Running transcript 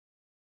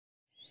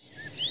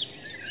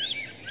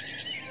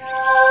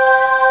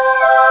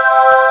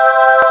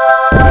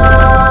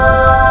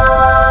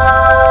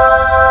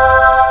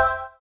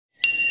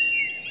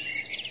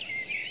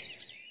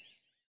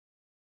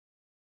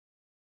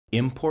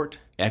import,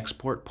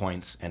 export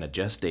points, and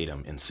adjust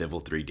datum in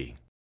Civil 3D.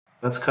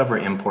 Let's cover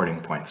importing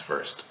points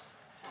first.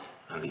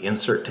 On the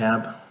Insert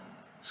tab,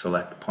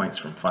 select Points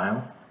from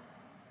File.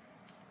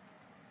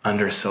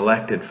 Under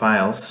Selected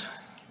Files,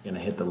 you're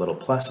going to hit the little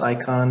plus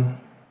icon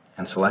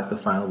and select the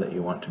file that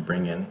you want to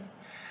bring in.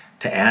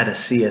 To add a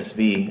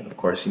CSV, of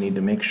course, you need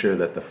to make sure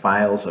that the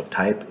files of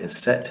type is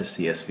set to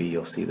CSV.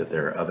 You'll see that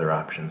there are other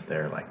options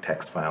there like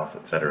text files,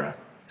 etc.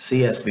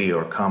 CSV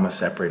or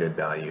comma-separated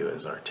value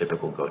is our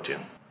typical go-to.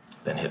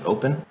 Then hit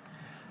Open.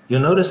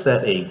 You'll notice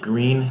that a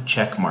green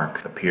check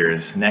mark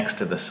appears next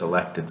to the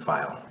selected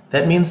file.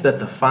 That means that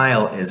the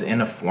file is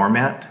in a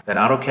format that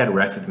AutoCAD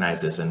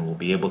recognizes and will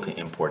be able to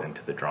import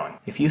into the drawing.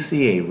 If you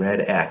see a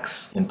red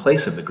X in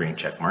place of the green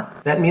check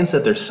mark, that means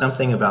that there's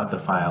something about the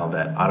file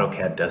that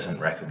AutoCAD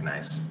doesn't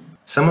recognize.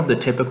 Some of the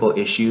typical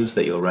issues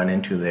that you'll run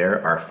into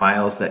there are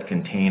files that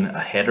contain a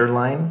header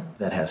line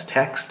that has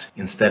text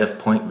instead of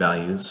point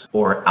values,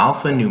 or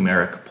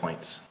alphanumeric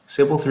points.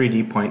 Civil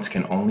 3D points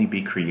can only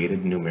be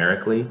created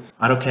numerically.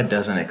 AutoCAD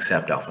doesn't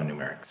accept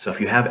alphanumeric. So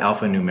if you have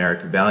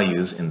alphanumeric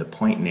values in the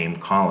point name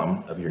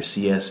column of your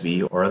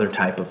CSV or other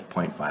type of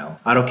point file,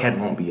 AutoCAD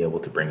won't be able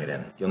to bring it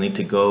in. You'll need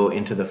to go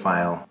into the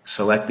file,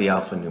 select the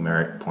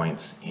alphanumeric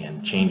points,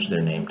 and change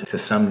their name to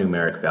some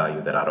numeric value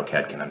that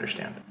AutoCAD can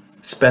understand.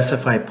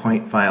 Specify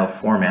point file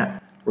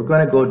format. We're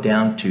going to go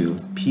down to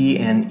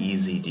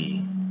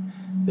PNEZD.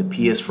 The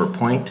P is for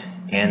point,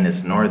 N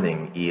is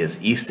northing, E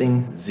is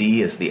easting,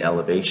 Z is the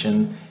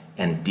elevation,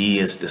 and D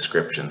is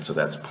description. So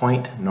that's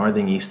point,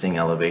 northing, easting,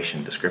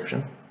 elevation,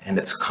 description. And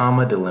it's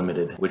comma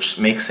delimited, which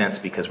makes sense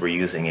because we're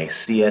using a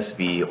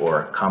CSV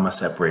or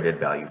comma-separated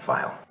value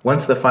file.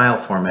 Once the file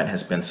format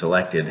has been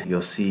selected,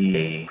 you'll see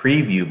a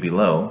preview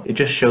below. It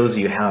just shows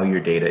you how your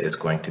data is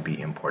going to be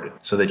imported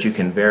so that you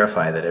can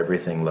verify that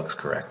everything looks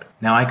correct.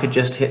 Now I could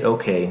just hit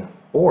OK,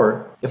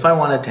 or if I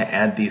wanted to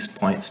add these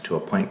points to a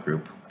point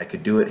group, I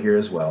could do it here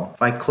as well.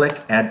 If I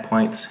click Add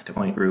Points to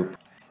Point Group,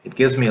 it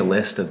gives me a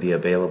list of the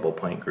available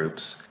point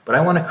groups, but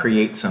I want to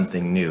create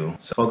something new.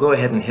 So I'll go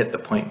ahead and hit the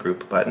point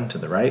group button to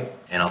the right,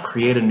 and I'll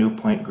create a new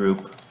point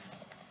group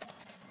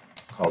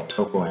called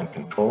Topo and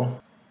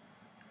Control.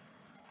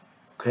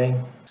 Okay,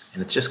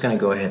 and it's just going to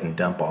go ahead and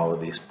dump all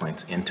of these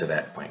points into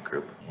that point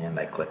group, and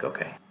I click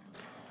OK.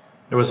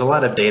 There was a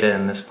lot of data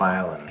in this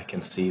file, and I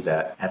can see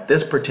that at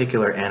this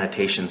particular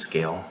annotation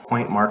scale,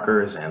 point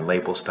markers and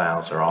label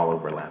styles are all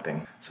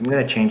overlapping. So I'm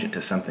going to change it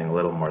to something a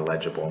little more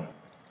legible.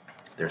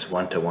 There's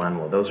 1 to 1,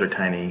 well those are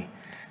tiny.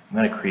 I'm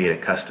going to create a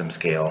custom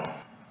scale,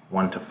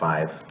 1 to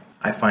 5.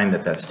 I find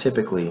that that's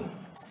typically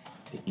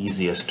the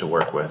easiest to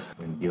work with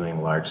when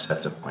viewing large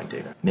sets of point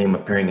data. Name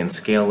appearing in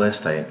scale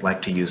list, I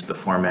like to use the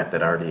format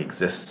that already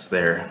exists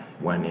there.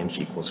 1 inch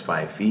equals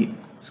 5 feet.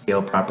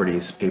 Scale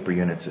properties, paper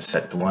units is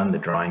set to 1, the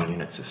drawing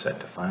units is set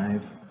to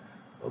 5.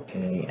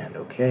 OK and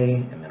OK,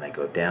 and then I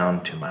go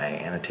down to my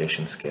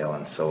annotation scale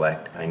and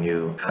select my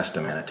new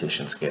custom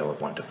annotation scale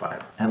of 1 to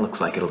 5. That looks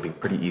like it'll be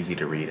pretty easy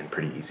to read and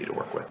pretty easy to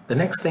work with. The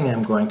next thing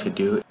I'm going to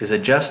do is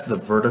adjust the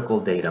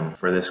vertical datum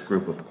for this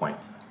group of points.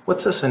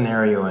 What's a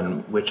scenario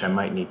in which I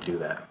might need to do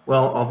that?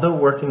 Well, although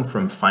working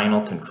from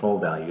final control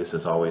values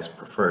is always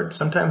preferred,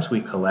 sometimes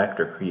we collect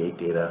or create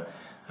data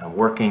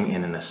working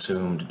in an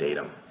assumed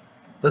datum.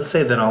 Let's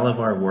say that all of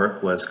our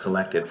work was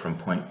collected from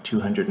point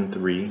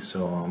 203,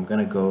 so I'm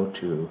going to go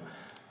to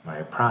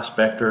my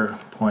prospector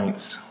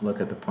points, look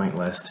at the point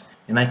list,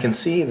 and I can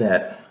see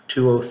that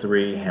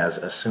 203 has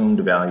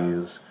assumed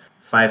values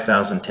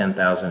 5,000,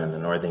 10,000 in the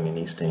northing and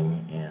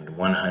easting, and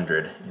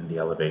 100 in the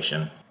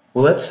elevation.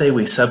 Well, let's say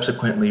we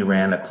subsequently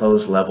ran a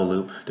closed level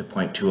loop to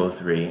point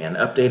 203 and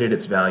updated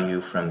its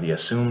value from the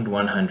assumed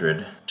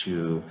 100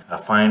 to a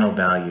final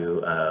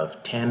value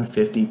of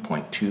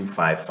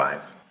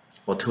 1050.255.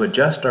 Well, to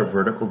adjust our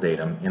vertical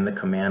datum in the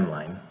command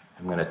line,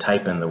 I'm going to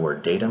type in the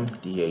word datum,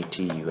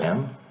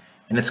 D-A-T-U-M,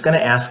 and it's going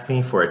to ask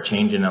me for a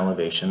change in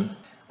elevation.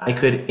 I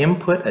could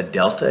input a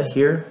delta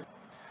here,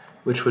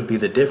 which would be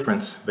the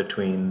difference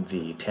between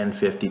the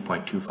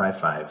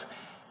 1050.255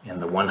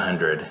 and the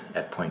 100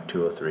 at point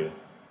 203.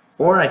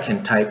 Or I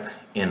can type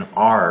in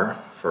R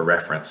for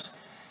reference.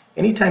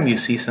 Anytime you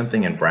see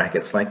something in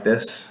brackets like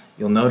this,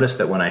 you'll notice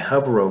that when I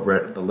hover over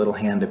it, the little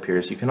hand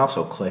appears. You can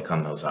also click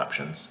on those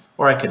options.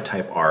 Or I could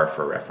type R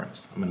for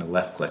reference. I'm going to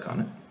left click on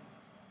it.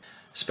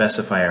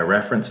 Specify a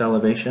reference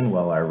elevation.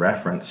 Well, our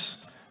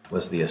reference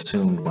was the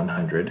assumed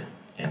 100.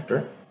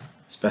 Enter.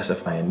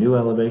 Specify a new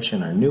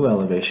elevation. Our new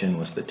elevation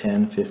was the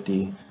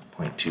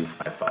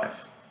 1050.255.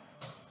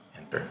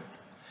 Enter.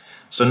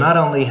 So not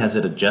only has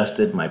it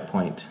adjusted my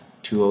point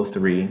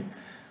 203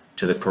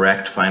 to the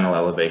correct final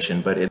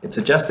elevation, but it's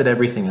adjusted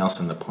everything else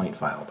in the point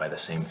file by the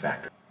same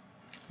factor.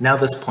 Now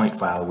this point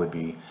file would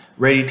be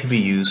ready to be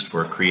used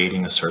for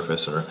creating a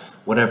surface or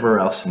whatever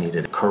else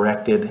needed,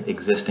 corrected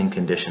existing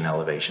condition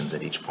elevations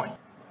at each point.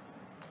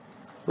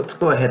 Let's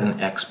go ahead and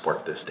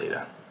export this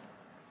data.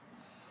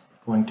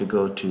 Going to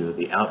go to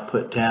the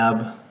Output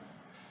tab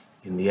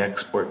in the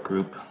Export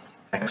group,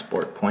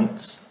 Export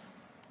Points.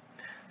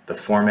 The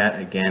format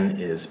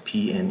again is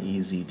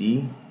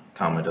PNEZD,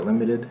 comma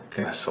delimited. I'm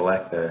going to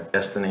select the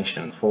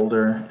destination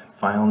folder and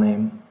file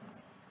name.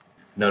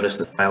 Notice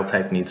the file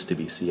type needs to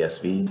be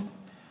CSV,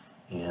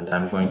 and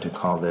I'm going to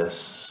call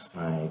this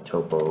my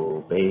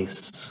topo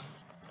base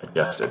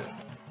adjusted.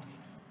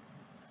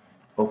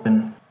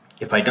 Open.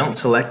 If I don't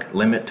select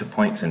limit to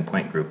points in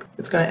point group,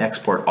 it's going to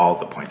export all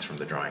the points from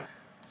the drawing.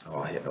 So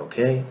I'll hit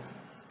OK.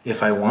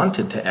 If I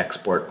wanted to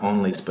export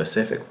only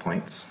specific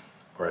points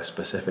or a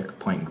specific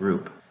point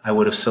group, I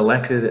would have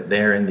selected it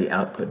there in the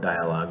output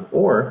dialog,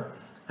 or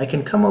I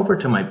can come over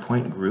to my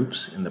point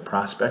groups in the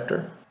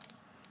prospector.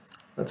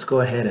 Let's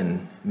go ahead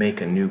and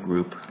make a new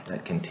group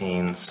that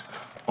contains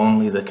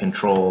only the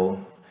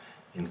control,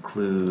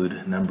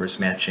 include numbers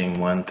matching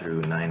 1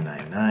 through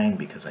 999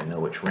 because I know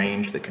which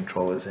range the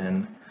control is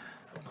in.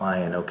 Apply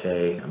and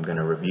OK. I'm going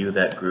to review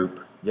that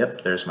group.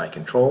 Yep, there's my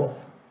control.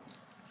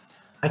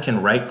 I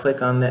can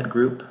right-click on that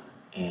group,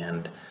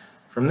 and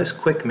from this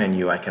quick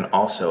menu I can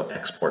also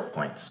export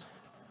points.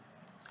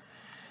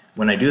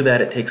 When I do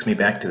that, it takes me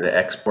back to the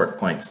export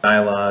points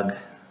dialog.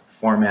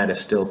 Format is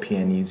still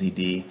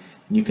PNEZD,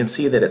 and you can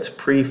see that it's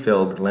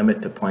pre-filled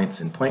limit to points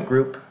in point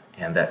group,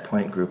 and that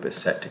point group is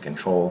set to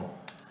control.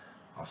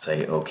 I'll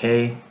say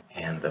OK,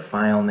 and the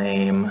file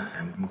name,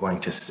 I'm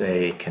going to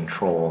say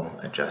control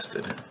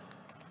adjusted.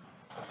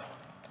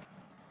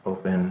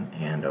 Open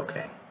and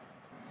OK.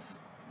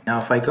 Now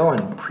if I go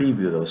and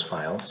preview those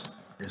files,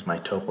 here's my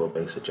topo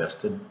base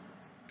adjusted.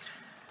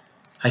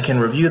 I can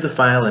review the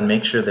file and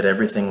make sure that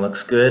everything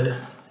looks good.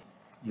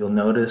 You'll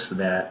notice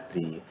that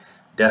the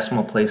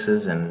decimal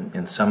places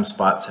in some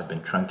spots have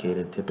been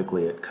truncated.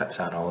 Typically it cuts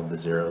out all of the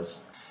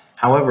zeros.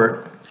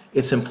 However,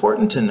 it's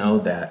important to know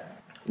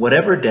that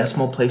whatever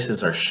decimal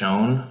places are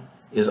shown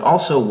is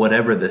also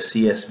whatever the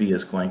CSV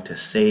is going to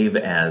save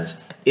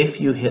as if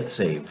you hit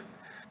save.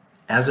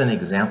 As an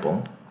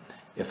example,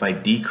 if I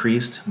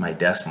decreased my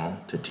decimal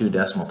to 2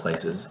 decimal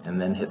places and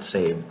then hit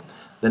save,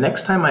 the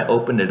next time I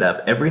opened it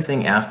up,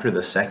 everything after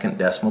the second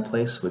decimal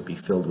place would be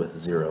filled with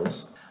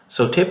zeros.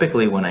 So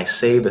typically when I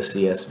save a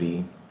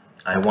CSV,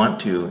 I want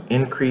to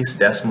increase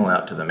decimal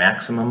out to the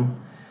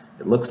maximum.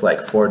 It looks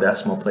like 4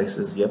 decimal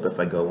places. Yep, if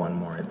I go one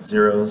more, it's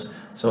zeros.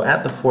 So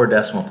at the 4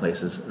 decimal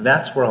places,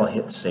 that's where I'll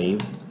hit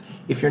save.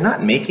 If you're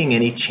not making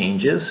any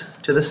changes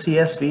to the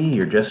CSV,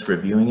 you're just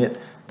reviewing it,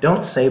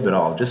 don't save it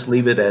all. Just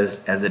leave it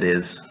as it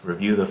is,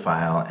 review the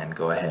file, and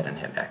go ahead and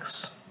hit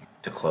X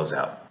to close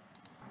out.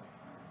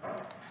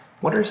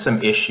 What are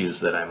some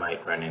issues that I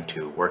might run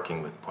into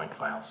working with point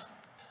files?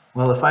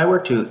 Well, if I were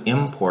to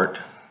import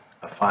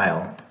a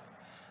file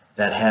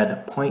that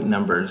had point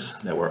numbers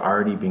that were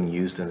already being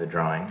used in the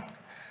drawing,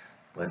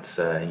 let's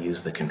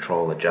use the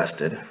control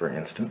adjusted, for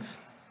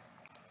instance.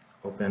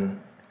 Open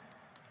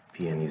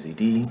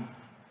PNEZD,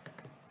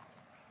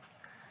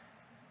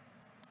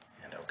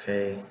 and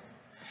OK.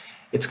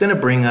 It's going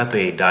to bring up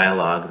a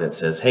dialog that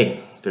says,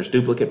 hey, there's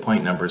duplicate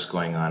point numbers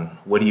going on.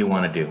 What do you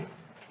want to do?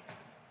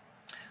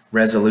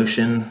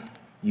 Resolution,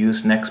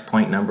 use next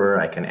point number.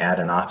 I can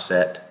add an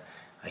offset.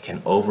 I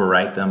can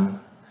overwrite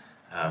them.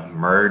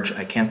 Merge,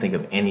 I can't think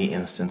of any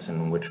instance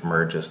in which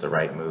merge is the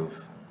right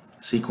move.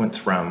 Sequence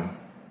from,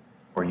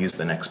 or use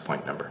the next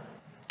point number.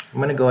 I'm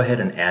going to go ahead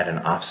and add an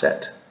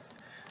offset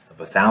of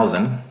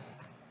 1,000.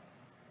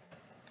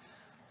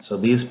 So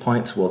these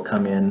points will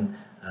come in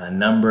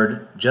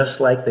numbered just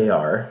like they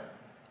are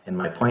in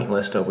my point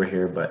list over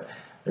here, but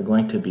they're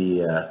going to be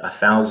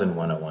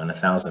 1,101,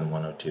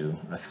 1,102,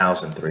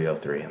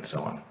 1,303, and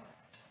so on.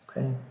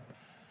 Okay.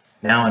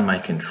 Now in my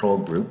control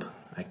group,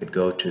 I could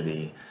go to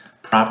the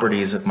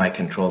properties of my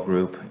control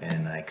group,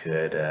 and I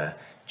could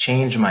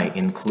change my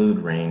include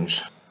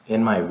range.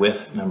 In my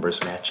with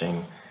numbers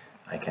matching,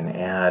 I can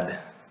add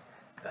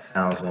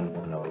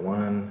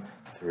 1,101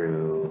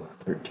 through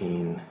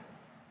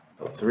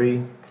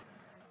 1,303.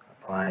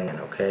 Apply and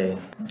OK.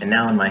 And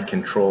now in my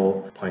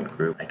control point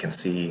group, I can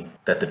see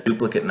that the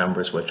duplicate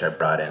numbers which I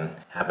brought in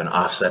have an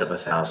offset of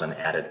 1,000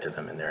 added to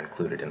them, and they're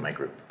included in my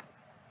group.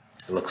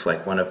 It looks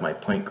like one of my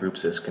point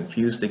groups is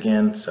confused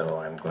again, so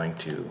I'm going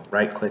to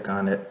right-click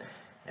on it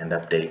and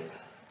update,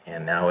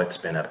 and now it's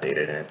been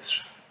updated and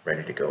it's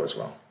ready to go as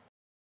well.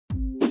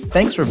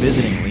 Thanks for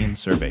visiting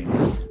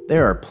LeanSurvey.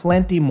 There are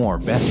plenty more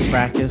best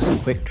practice,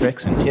 quick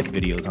tricks, and tip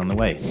videos on the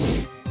way.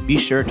 Be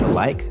sure to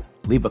like,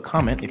 leave a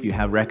comment if you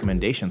have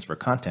recommendations for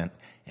content,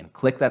 and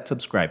click that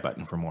subscribe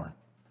button for more.